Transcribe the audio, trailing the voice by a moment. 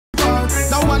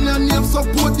one name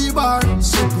support the bar.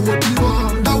 Support the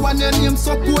bar. That one name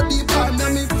support the bar. Now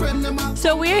me friend them.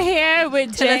 So we're here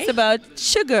with Jay. Tell us about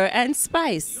sugar and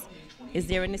spice. Is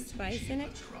there any spice in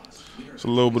it? It's a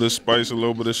little bit of spice, a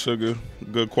little bit of sugar,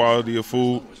 good quality of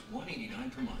food.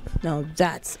 No,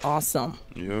 that's awesome.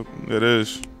 Yep, it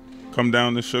is. Come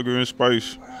down to sugar and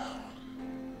spice.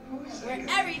 Where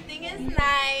everything is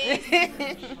nice.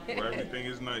 Where everything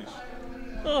is nice.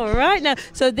 All right, now,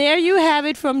 so there you have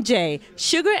it from Jay.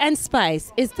 Sugar and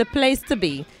spice is the place to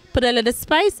be. Put a little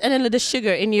spice and a little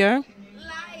sugar in your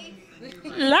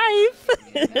life.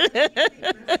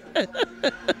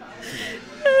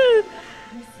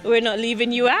 We're not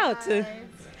leaving you out.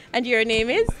 And your name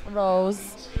is?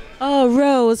 Rose. Oh,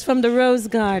 Rose from the Rose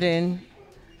Garden.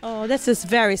 Oh, that's just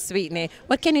very sweet name.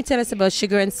 What can you tell us about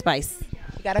sugar and spice?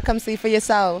 You gotta come see for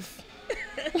yourself.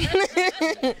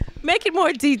 Make it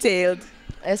more detailed.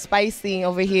 It's spicy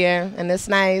over here, and it's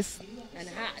nice. And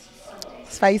hot.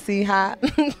 Spicy, hot.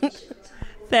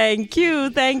 Thank you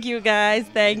guys.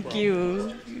 Thank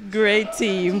you. Great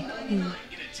team.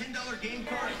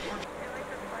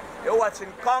 You're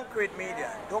watching Concrete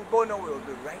Media. Don't go nowhere. We'll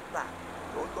be right back.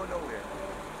 Don't go nowhere.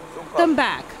 Welcome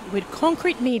back with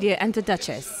Concrete Media and the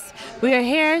Duchess. We are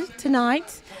here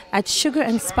tonight at Sugar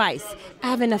and Spice,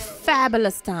 having a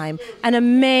fabulous time, an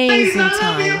amazing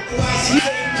time.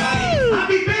 I'll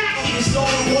be back.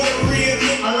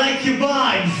 I like your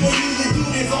vibe.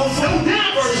 No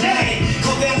doubt.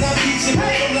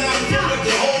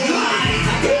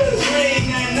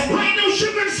 Right, no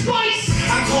sugar and spice.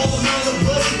 I call them out the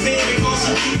bus, baby, cause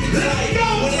I keep it tight.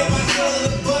 Whenever I tell her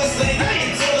the bus, they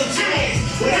ain't tell her twice.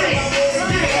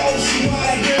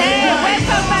 Hey,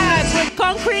 welcome back with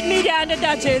Concrete Media and the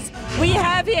Duchess. We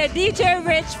have here DJ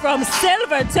Rich from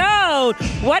Silvertown.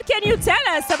 What can you tell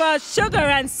us about sugar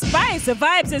and spice? The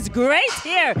vibes is great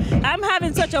here. I'm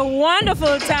having such a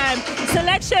wonderful time.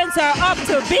 Selections are up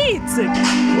to beat.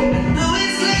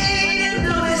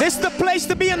 This is the place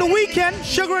to be on the weekend,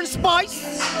 Sugar and Spice.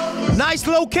 Nice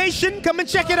location, come and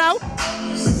check it out.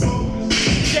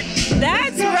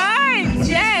 That's right,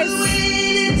 yes.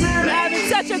 We're having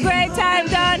such a great time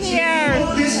down here.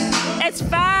 It's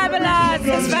fabulous,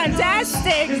 it's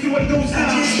fantastic.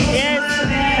 Yes.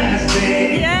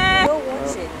 Yeah. You're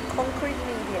watching Concrete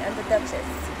Media and the Duchess.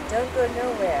 Don't go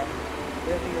nowhere.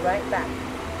 We'll be right back.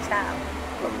 Ciao.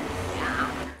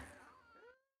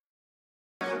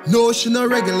 No, she no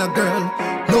regular girl.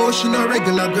 No, she no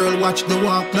regular girl. Watch the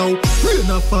walk now.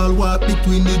 Rain or fall, walk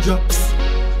between the drops.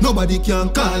 Nobody can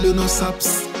call you no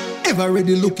saps. Ever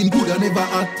ready, looking good and never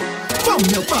hot.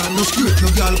 Found your pan, no straight, no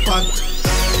girl pot.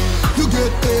 You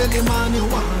get any man you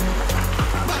want.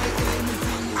 Buy anything you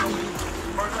want.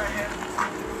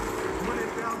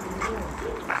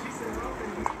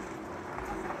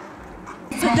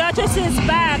 The Duchess is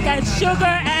back at Sugar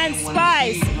and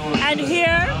Spice. And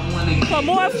here, for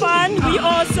more fun, we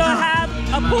also have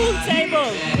a pool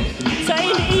table. So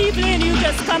in the evening, you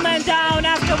just come on down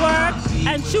after work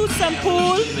and shoot some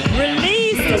pool,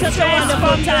 release the stress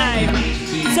from time.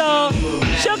 So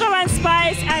Sugar and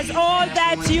Spice has all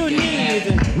that you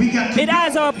need. It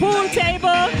has our pool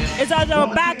table, it has our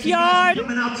backyard.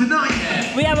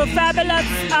 We have a fabulous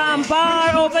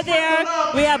bar over there.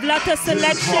 We have lots of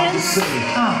selections.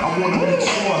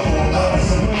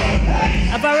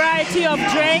 A variety of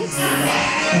drinks.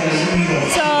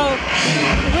 So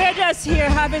we're just here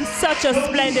having such a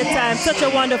splendid time, such a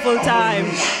wonderful time.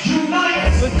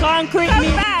 With Concrete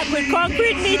Media, back with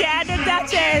Concrete Media and the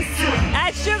Duchess.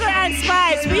 At Sugar and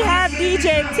Spice, we have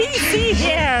DJ TC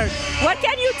here. What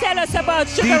can you tell us about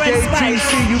Sugar and Spice? DJ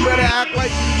TC, you better act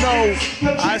like you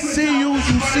know. I see you,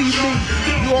 you see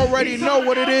me. You already know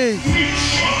what it is.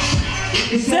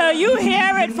 So you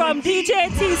hear it from DJ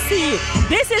TC.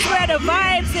 This is where the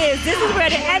vibes is. This is where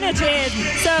the energy is.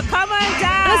 So come on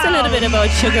down. Tell us a little bit about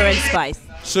Sugar and Spice.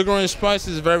 Sugar and Spice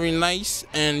is very nice,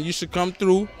 and you should come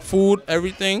through. Food,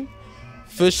 everything.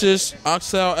 Fishes,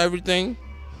 oxtail, everything.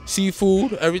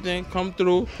 Seafood, everything. Come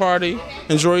through, party,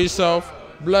 enjoy yourself.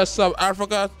 Bless up.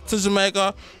 Africa to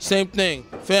Jamaica, same thing.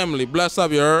 Family, bless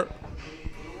up, you heard?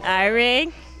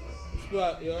 Irene.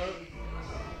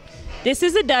 This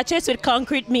is the Duchess with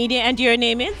Concrete Media, and your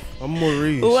name is? I'm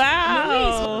Maurice.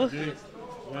 Wow.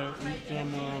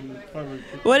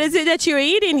 What is it that you're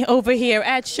eating over here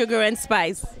at Sugar and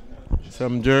Spice?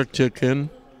 Some jerk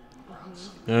chicken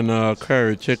and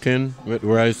curry chicken with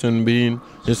rice and bean.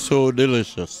 It's so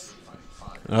delicious.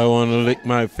 I want to lick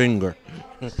my finger.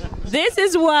 This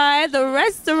is why the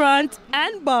restaurant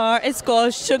and bar is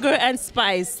called Sugar and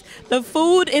Spice. The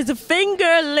food is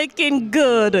finger-licking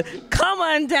good. Come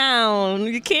on down.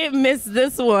 You can't miss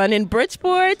this one. In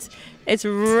Bridgeport, it's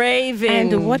raving.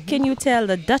 And what can you tell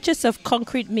the Duchess of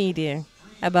Concrete Media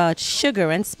about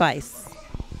Sugar and Spice?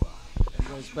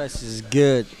 Sugar and Spice is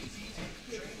good.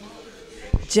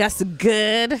 Just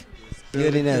good?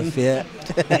 Good enough, yeah.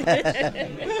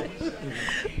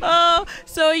 Oh,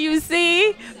 so you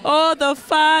see all the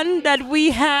fun that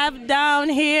we have down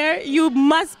here. You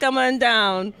must come on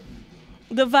down.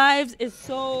 The vibes is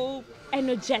so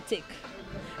energetic,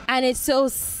 and it's so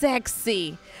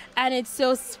sexy, and it's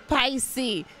so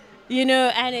spicy, you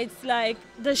know, and it's like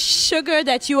the sugar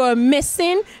that you are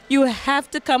missing. You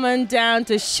have to come on down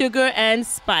to Sugar and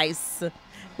Spice.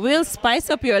 We'll spice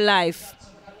up your life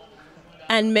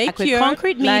and make your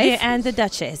Concrete Media and the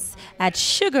Duchess at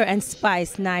Sugar and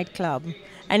Spice nightclub.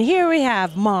 And here we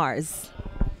have Mars.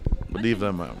 Good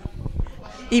evening, ma'am.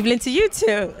 Evening to you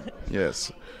too.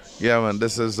 Yes. Yeah, man,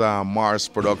 this is Mars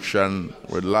production.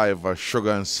 We're live at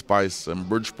Sugar and Spice in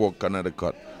Bridgeport,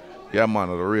 Connecticut. Yeah, man,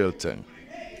 the real thing.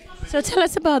 So tell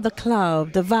us about the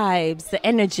club, the vibes, the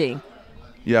energy.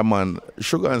 Yeah, man,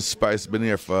 Sugar and Spice been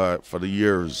here for the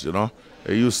years, you know.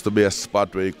 It used to be a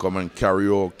spot where you come and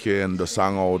karaoke and just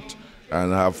hang out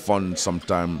and have fun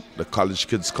sometime. The college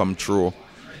kids come through,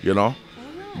 you know.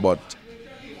 But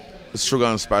Sugar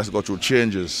and Spice go through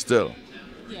changes still,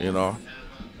 you know.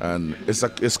 And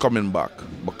it's coming back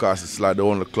because it's like the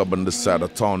only club on this side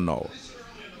of town now,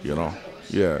 you know.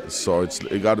 Yeah, so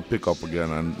it got to pick up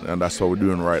again, and that's what we're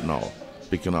doing right now,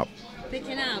 picking up.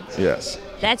 Picking up. Yes.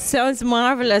 That sounds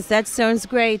marvelous. That sounds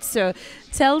great. So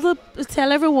tell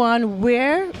everyone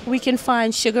where we can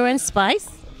find Sugar and Spice.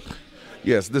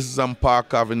 Yes, this is on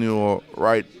Park Avenue,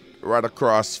 right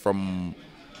across from,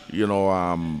 you know,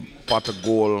 Pot of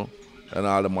Gold and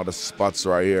all them other spots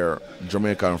right here,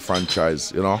 Jamaican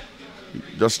franchise, you know.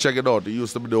 Just check it out. It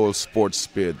used to be the old sports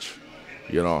page,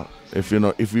 you know. If you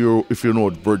know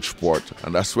Bridgeport,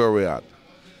 and that's where we're at.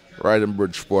 Right in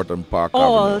Bridgeport and Park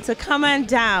Avenue. To come on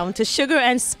down to Sugar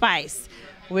and Spice.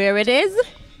 Where it is?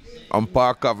 On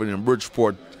Park Avenue in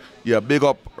Bridgeport. Yeah, big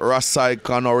up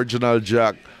Rasaikan, Original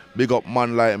Jack. Big up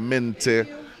man like Minty,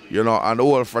 you know, and the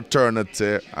whole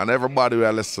fraternity. And everybody who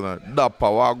are listening. Dapper,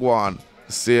 Wagwan,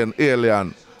 saying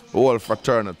Alien, the whole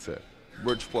fraternity.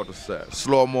 Bridgeport to say.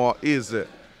 Slow more, easy.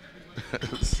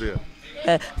 See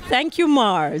ya. Thank you,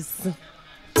 Mars.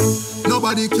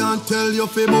 Nobody can tell you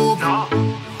fi move.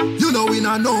 You know we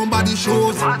not nobody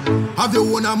shows. Have you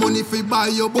won a money fi buy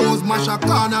your bows? Mash a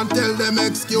can and tell them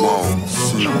excuse.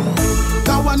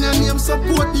 That one your name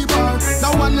support the bar.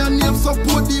 That one your name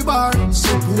support the bar.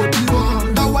 Support the bar.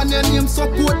 That one your name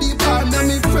support the bar. Now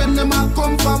me friend them a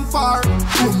come from far.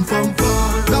 Come from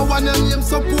far. That one your name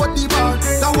support the bar.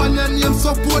 That one your name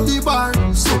support the bar.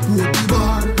 Support the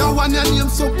bar. That one your name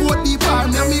support the bar.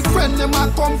 Now me friend them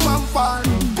a come from far.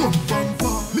 Come from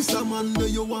far. Mr. Man, do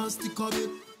you want stick of it?